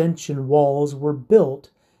 extension walls were built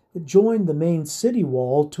that joined the main city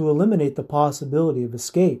wall to eliminate the possibility of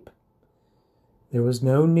escape. There was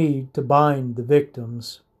no need to bind the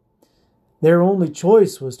victims. Their only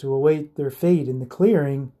choice was to await their fate in the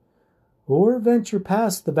clearing or venture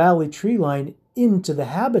past the valley tree line into the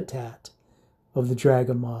habitat of the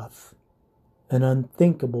Dragomoth, an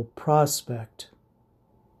unthinkable prospect.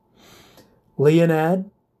 Leonad,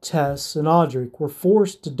 Tess, and Audric were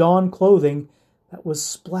forced to don clothing that was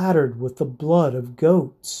splattered with the blood of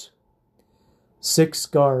goats. 6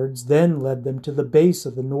 guards then led them to the base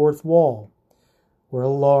of the north wall, where a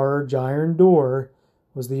large iron door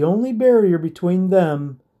was the only barrier between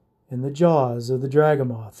them and the jaws of the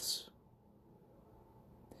Dragomoths.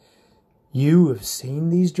 "You have seen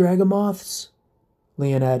these Dragomoths?"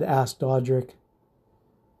 Leonad asked Audric.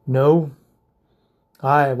 "No,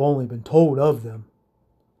 I have only been told of them."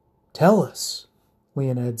 "Tell us,"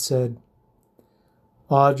 Leonad said.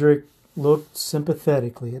 Audric looked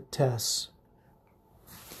sympathetically at Tess.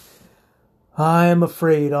 "I am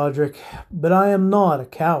afraid, Audric, but I am not a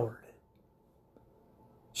coward,"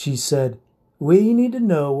 she said. "We need to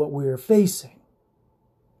know what we are facing."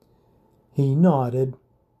 He nodded.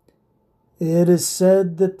 "It is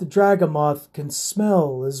said that the Dragomoth can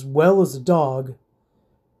smell as well as a dog.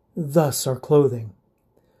 Thus our clothing.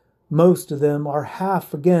 Most of them are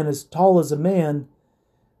half again as tall as a man,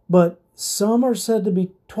 but some are said to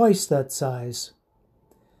be twice that size.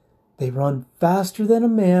 They run faster than a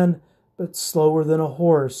man, but slower than a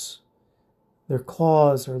horse. Their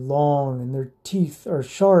claws are long and their teeth are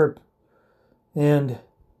sharp. And—"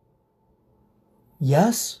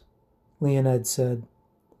 "Yes?" Leonad said.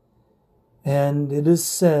 "And it is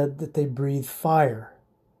said that they breathe fire."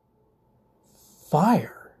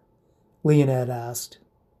 "Fire?" Leonad asked.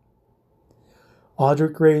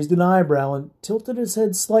 Audric raised an eyebrow and tilted his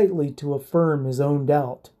head slightly to affirm his own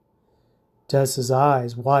doubt. Tess's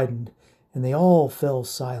eyes widened, and they all fell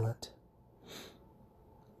silent.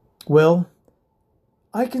 "Well,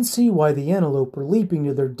 I can see why the antelope are leaping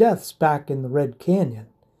to their deaths back in the Red Canyon,"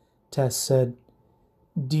 Tess said.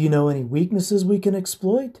 "Do you know any weaknesses we can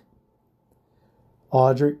exploit?"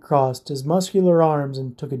 Audric crossed his muscular arms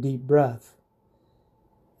and took a deep breath.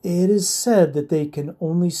 "It is said that they can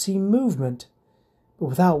only see movement, but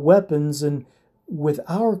without weapons and with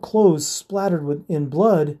our clothes splattered in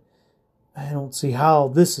blood, I don't see how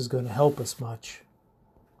this is going to help us much."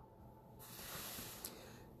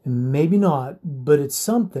 "Maybe not, but it's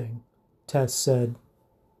something," Tess said.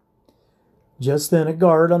 Just then a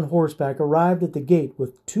guard on horseback arrived at the gate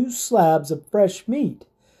with 2 slabs of fresh meat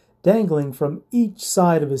dangling from each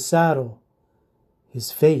side of his saddle.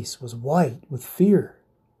 His face was white with fear.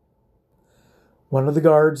 One of the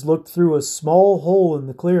guards looked through a small hole in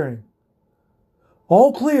the clearing.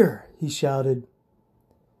 "All clear," he shouted.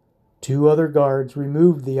 2 other guards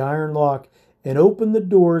removed the iron lock and opened the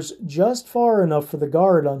doors just far enough for the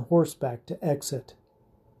guard on horseback to exit.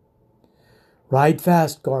 "Ride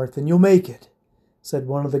fast, Garth, and you'll make it," said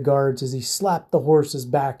one of the guards as he slapped the horse's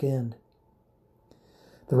back end.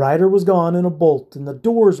 The rider was gone in a bolt, and the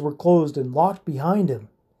doors were closed and locked behind him.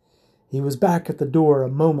 He was back at the door a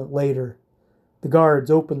moment later. The guards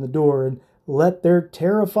opened the door and let their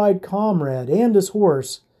terrified comrade and his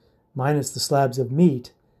horse, minus the slabs of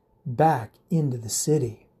meat, back into the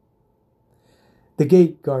city. The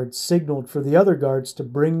gate guard signaled for the other guards to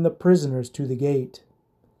bring the prisoners to the gate.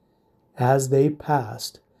 As they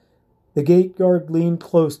passed, the gate guard leaned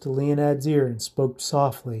close to Leonad's ear and spoke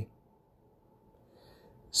softly.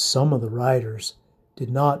 "Some of the riders did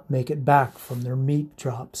not make it back from their meat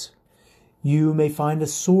drops. You may find a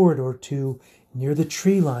sword or 2 near the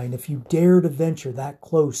tree line if you dare to venture that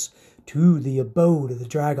close to the abode of the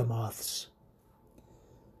Dragomoths."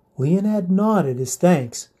 Leonad nodded his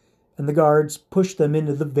thanks, and the guards pushed them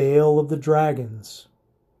into the Vale of the Dragons.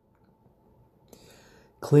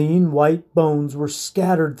 Clean white bones were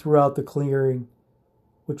scattered throughout the clearing,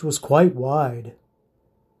 which was quite wide.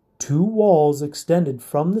 2 walls extended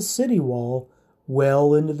from the city wall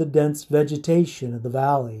well into the dense vegetation of the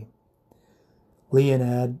valley.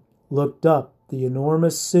 Leonad looked up the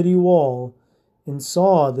enormous city wall and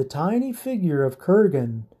saw the tiny figure of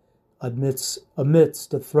Kurgan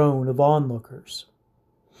amidst a throne of onlookers.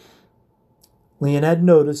 Leonad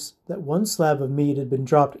noticed that 1 slab of meat had been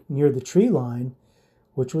dropped near the tree line,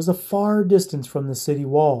 which was a far distance from the city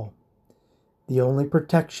wall. The only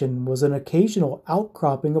protection was an occasional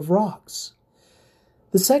outcropping of rocks.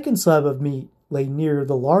 The 2nd slab of meat lay near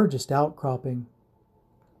the largest outcropping.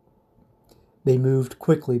 They moved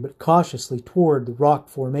quickly but cautiously toward the rock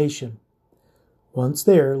formation. Once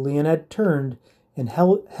there, Leonad turned and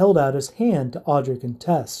held out his hand to Audric and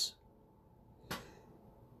Tess.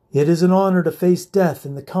 "It is an honor to face death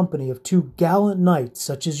in the company of two gallant knights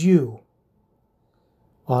such as you."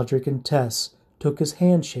 Audric and Tess took his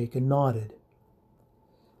handshake and nodded.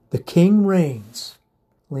 "The king reigns,"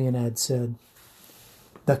 Leonad said.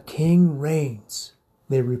 "The king reigns,"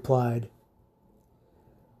 they replied.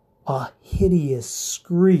 A hideous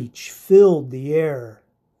screech filled the air.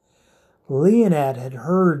 Leonad had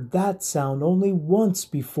heard that sound only once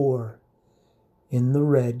before, in the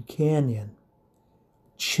Red Canyon.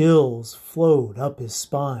 Chills flowed up his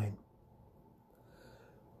spine.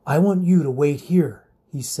 "I want you to wait here,"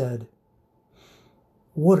 he said.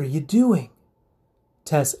 "What are you doing?"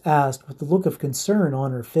 Tess asked with a look of concern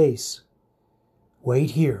on her face.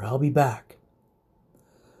 "Wait here, I'll be back."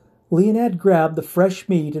 Leonad grabbed the fresh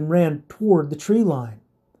meat and ran toward the tree line.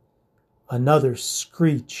 Another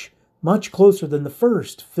screech, much closer than the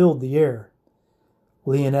first, filled the air.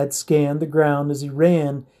 Leonad scanned the ground as he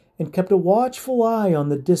ran and kept a watchful eye on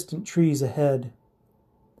the distant trees ahead.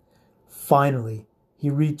 Finally, he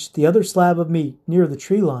reached the other slab of meat near the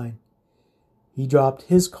tree line. He dropped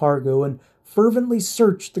his cargo and fervently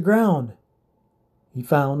searched the ground. He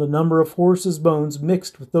found a number of horses' bones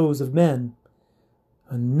mixed with those of men.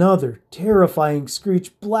 Another terrifying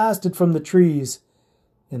screech blasted from the trees,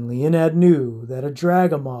 and Leonad knew that a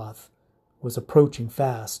dragomoth was approaching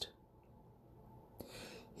fast.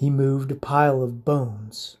 He moved a pile of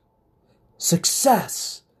bones.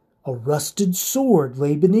 Success! A rusted sword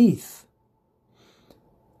lay beneath.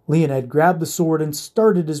 Leonad grabbed the sword and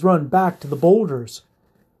started his run back to the boulders.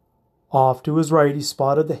 Off to his right, he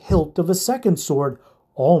spotted the hilt of a second sword,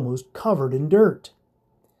 almost covered in dirt.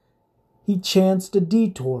 He chanced a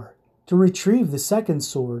detour to retrieve the second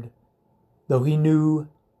sword, though he knew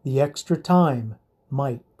the extra time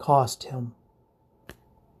might cost him.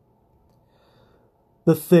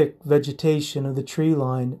 The thick vegetation of the tree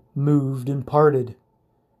line moved and parted.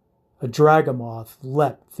 A dragomoth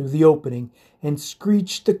leapt through the opening and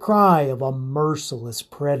screeched the cry of a merciless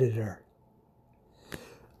predator.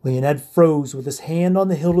 Leonad froze with his hand on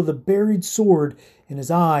the hilt of the buried sword and his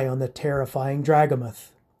eye on the terrifying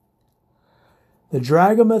dragomoth. The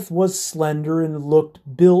dragomoth was slender and looked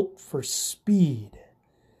built for speed.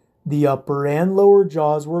 The upper and lower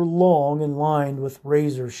jaws were long and lined with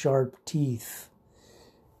razor-sharp teeth.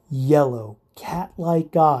 Yellow,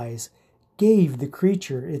 cat-like eyes gave the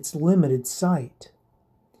creature its limited sight.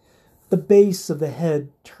 The base of the head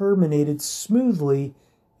terminated smoothly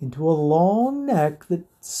into a long neck that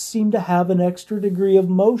seemed to have an extra degree of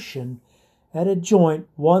motion at a joint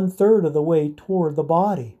 1/3 of the way toward the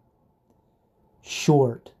body.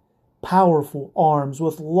 Short, powerful arms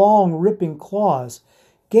with long ripping claws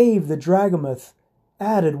gave the dragomoth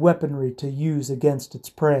added weaponry to use against its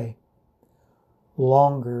prey.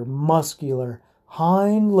 Longer, muscular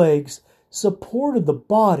hind legs supported the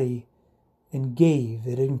body and gave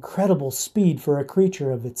it incredible speed for a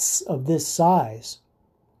creature of this size.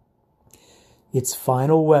 Its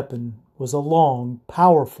final weapon was a long,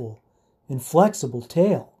 powerful, and flexible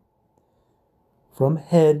tail. From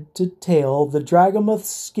head to tail, the dragomoth's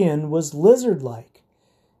skin was lizard-like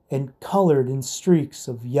and colored in streaks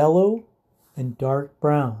of yellow and dark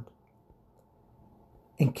brown.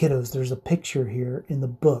 And kiddos, there's a picture here in the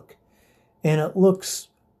book, and it looks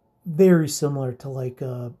very similar to like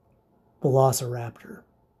a velociraptor.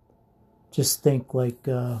 Just think like,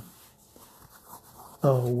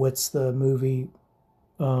 what's the movie?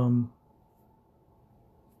 You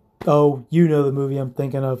know the movie I'm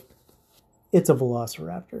thinking of. It's a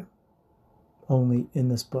velociraptor, only in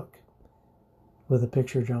this book, with a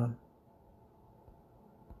picture drawn.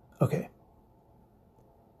 Okay.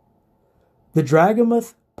 The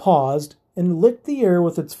dragomoth paused and licked the air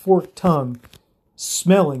with its forked tongue,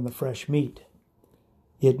 smelling the fresh meat.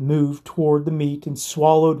 It moved toward the meat and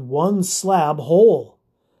swallowed one slab whole.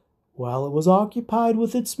 While it was occupied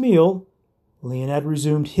with its meal, Leonad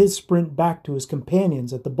resumed his sprint back to his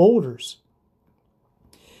companions at the boulders.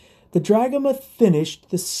 The dragomoth finished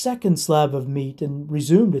the second slab of meat and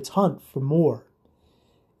resumed its hunt for more.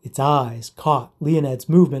 Its eyes caught Leonad's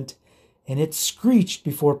movement, and it screeched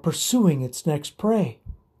before pursuing its next prey.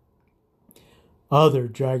 Other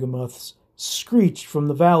dragomoths screeched from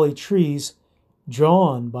the valley trees,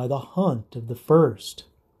 drawn by the hunt of the first.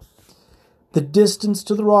 The distance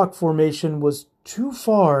to the rock formation was too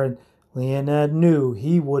far, and Leonad knew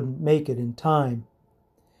he wouldn't make it in time.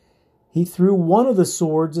 He threw one of the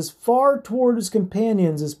swords as far toward his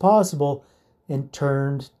companions as possible and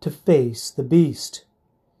turned to face the beast.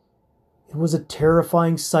 It was a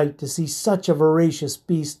terrifying sight to see such a voracious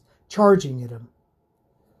beast charging at him.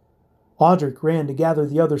 Odric ran to gather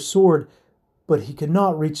the other sword, but he could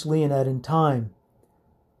not reach Leonad in time.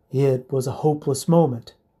 It was a hopeless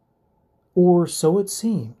moment, or so it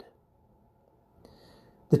seemed.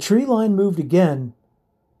 The tree line moved again,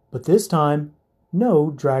 but this time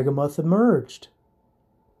no Dragomuth emerged.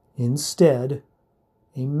 Instead,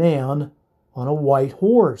 a man on a white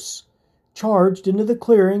horse charged into the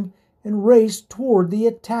clearing and raced toward the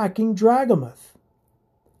attacking Dragomuth.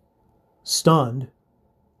 Stunned,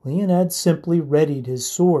 Leonad simply readied his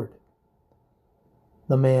sword.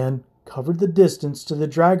 The man covered the distance to the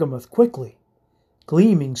Dragomuth quickly,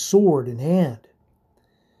 gleaming sword in hand.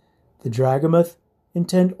 The Dragomuth,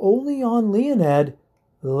 intent only on Leonad,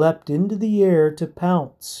 leapt into the air to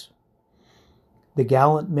pounce. The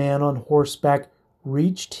gallant man on horseback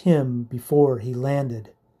reached him before he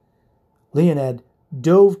landed. Leonad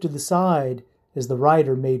dove to the side as the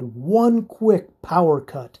rider made one quick power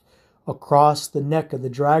cut across the neck of the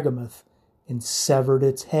Dragomuth and severed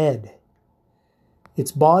its head.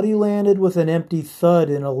 Its body landed with an empty thud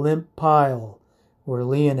in a limp pile where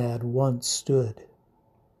Leonad once stood.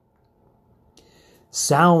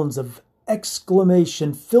 Sounds of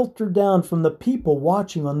exclamation filtered down from the people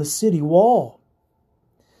watching on the city wall.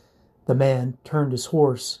 The man turned his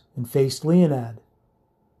horse and faced Leonad.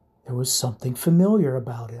 There was something familiar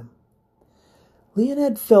about him.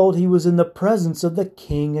 Leonad felt he was in the presence of the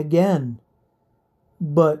king again.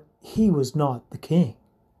 But he was not the king.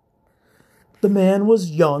 The man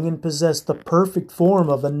was young and possessed the perfect form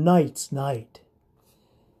of a knight's knight.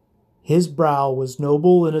 His brow was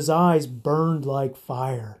noble and his eyes burned like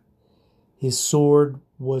fire. His sword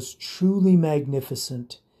was truly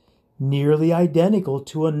magnificent, nearly identical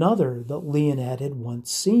to another that Leonad had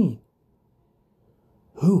once seen.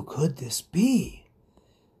 Who could this be?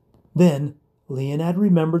 Then Leonad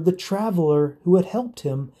remembered the traveler who had helped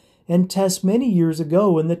him and Tess many years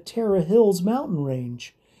ago in the Terra Hills mountain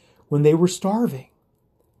range, when they were starving.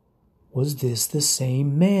 Was this the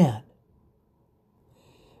same man?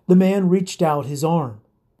 The man reached out his arm.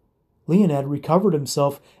 Leonad recovered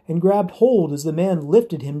himself and grabbed hold as the man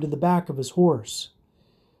lifted him to the back of his horse.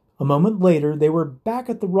 A moment later, they were back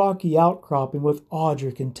at the rocky outcropping with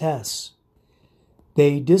Odric and Tess.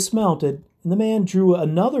 They dismounted, and the man drew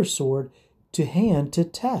another sword to hand to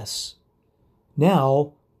Tess.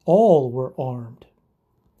 Now all were armed.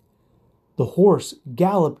 The horse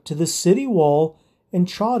galloped to the city wall and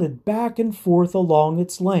trotted back and forth along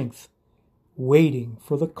its length, waiting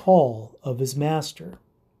for the call of his master.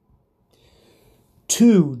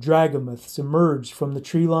 2 Dragomuths emerged from the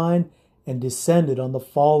tree line and descended on the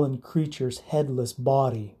fallen creature's headless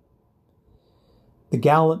body. The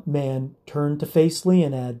gallant man turned to face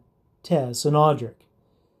Leonad, Tess, and Odric.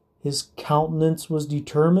 His countenance was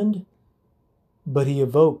determined, but he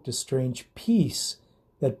evoked a strange peace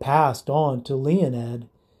that passed on to Leonad,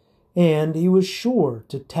 and he was sure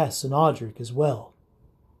to Tess and Odric as well.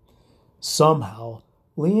 Somehow,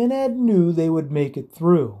 Leonad knew they would make it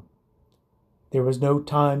through. There was no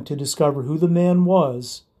time to discover who the man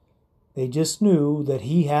was. They just knew that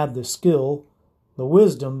he had the skill, the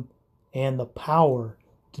wisdom, and the power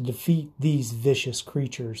to defeat these vicious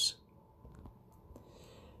creatures.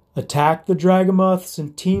 Attack the Dragomuths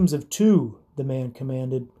in teams of 2, the man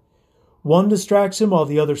commanded. One distracts him while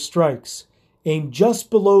the other strikes. Aim just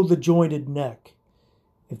below the jointed neck.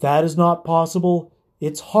 If that is not possible,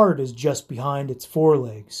 its heart is just behind its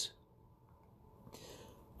forelegs.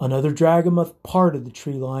 Another Dragomuth parted the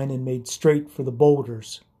tree line and made straight for the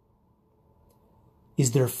boulders.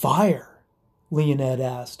 Is there fire? Leonad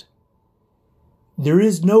asked. There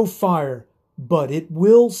is no fire, but it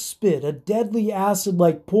will spit a deadly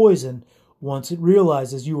acid-like poison once it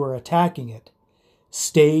realizes you are attacking it.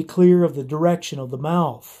 Stay clear of the direction of the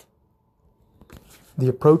mouth. The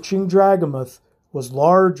approaching Dragomuth was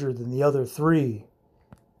larger than the other 3.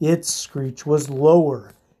 Its screech was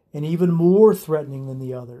lower and even more threatening than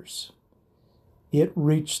the others. It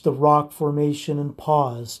reached the rock formation and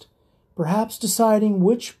paused, perhaps deciding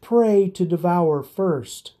which prey to devour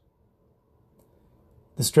first.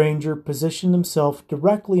 The stranger positioned himself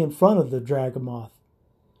directly in front of the Dragomuth,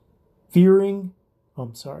 fearless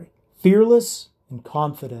and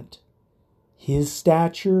confident. His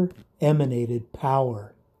stature emanated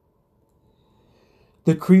power.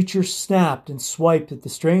 The creature snapped and swiped at the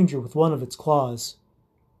stranger with one of its claws.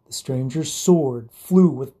 The stranger's sword flew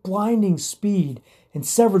with blinding speed and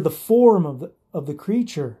severed the form of the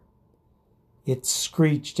creature. It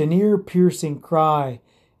screeched an ear-piercing cry,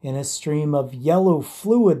 and a stream of yellow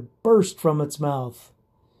fluid burst from its mouth.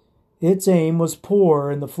 Its aim was poor,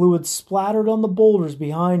 and the fluid splattered on the boulders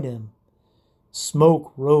behind him.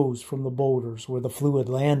 Smoke rose from the boulders where the fluid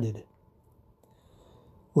landed.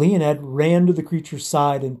 Leonid ran to the creature's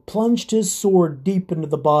side and plunged his sword deep into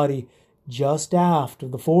the body, just aft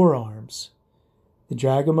of the forearms. The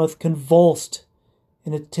Dragomoth convulsed,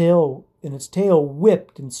 and its tail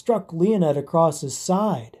whipped and struck Leonid across his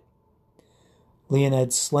side.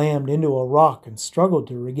 Leonid slammed into a rock and struggled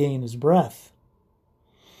to regain his breath.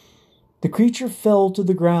 The creature fell to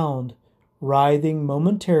the ground, writhing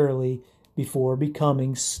momentarily before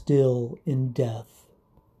becoming still in death.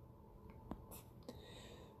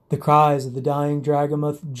 The cries of the dying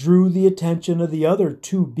Dragomoth drew the attention of the other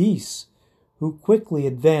two beasts, who quickly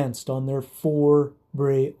advanced on the four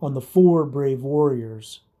brave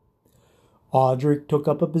warriors. Audric took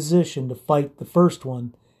up a position to fight the first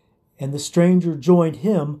one, and the stranger joined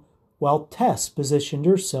him while Tess positioned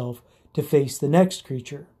herself to face the next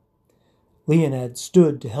creature. Leonid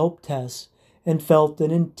stood to help Tess and felt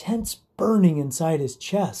an intense burning inside his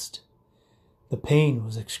chest. The pain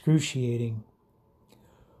was excruciating.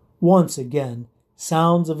 Once again,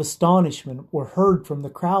 sounds of astonishment were heard from the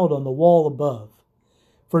crowd on the wall above,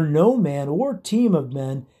 for no man or team of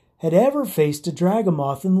men had ever faced a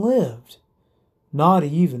Dragomoth and lived, not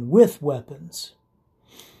even with weapons.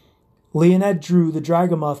 Leonid drew the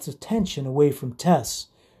Dragomoth's attention away from Tess,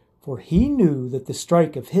 for he knew that the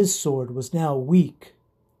strike of his sword was now weak.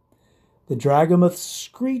 The Dragomoth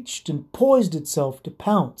screeched and poised itself to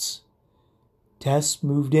pounce. Tess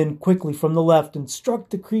moved in quickly from the left and struck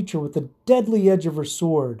the creature with the deadly edge of her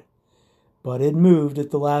sword, but it moved at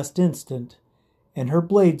the last instant, and her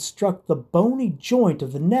blade struck the bony joint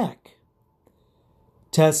of the neck.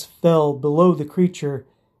 Tess fell below the creature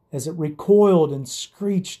as it recoiled and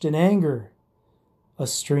screeched in anger. A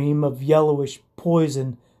stream of yellowish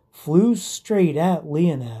poison flew straight at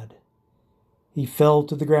Leonid. He fell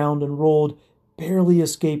to the ground and rolled, barely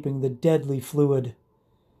escaping the deadly fluid.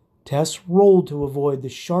 Tess rolled to avoid the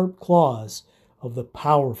sharp claws of the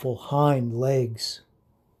powerful hind legs.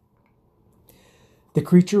 The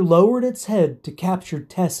creature lowered its head to capture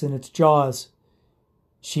Tess in its jaws.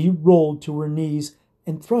 She rolled to her knees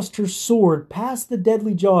and thrust her sword past the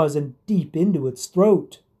deadly jaws and deep into its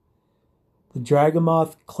throat. The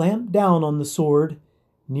Dragomoth clamped down on the sword,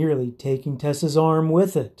 nearly taking Tess's arm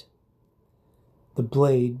with it. The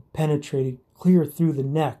blade penetrated clear through the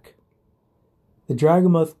neck. The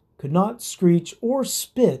Dragomoth could not screech or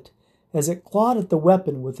spit as it clawed at the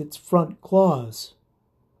weapon with its front claws.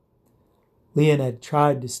 Leonid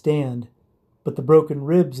tried to stand, but the broken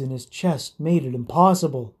ribs in his chest made it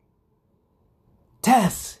impossible.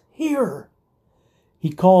 "Tess, here!"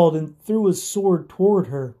 he called and threw his sword toward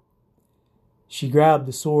her. She grabbed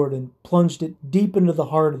the sword and plunged it deep into the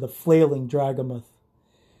heart of the flailing Dragomoth.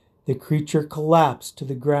 The creature collapsed to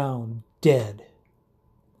the ground, dead.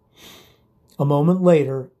 A moment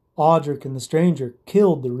later, Audric and the stranger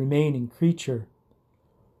killed the remaining creature.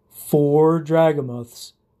 4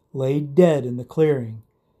 Dragomoths lay dead in the clearing,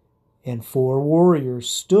 and 4 warriors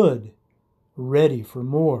stood ready for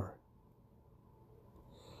more.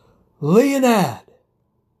 "Leonid!"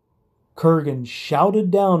 Kurgan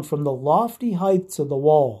shouted down from the lofty heights of the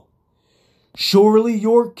wall. "Surely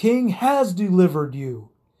your king has delivered you.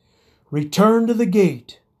 Return to the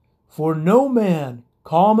gate, for no man,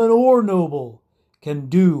 common or noble, can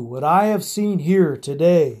do what I have seen here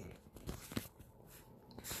today."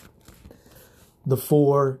 The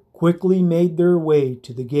 4 quickly made their way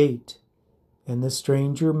to the gate, and the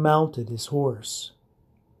stranger mounted his horse.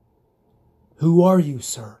 "Who are you,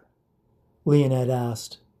 sir?" Leonid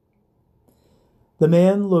asked. The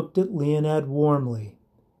man looked at Leonid warmly.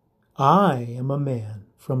 "I am a man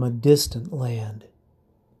from a distant land."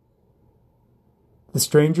 The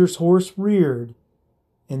stranger's horse reared,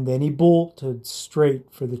 and then he bolted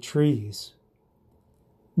straight for the trees.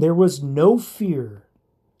 There was no fear,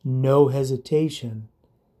 no hesitation,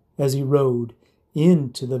 as he rode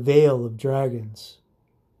into the Vale of Dragons.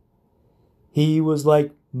 He was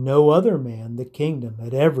like no other man the kingdom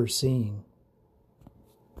had ever seen.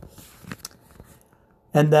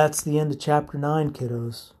 And that's the end of chapter 9,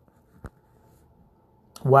 kiddos.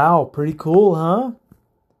 Wow, pretty cool, huh?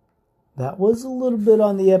 That was a little bit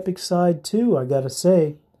on the epic side too, I gotta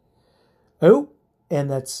say. Oh,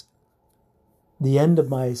 and that's the end of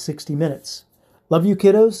my 60 minutes. Love you,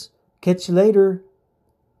 kiddos. Catch you later.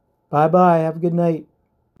 Bye-bye. Have a good night.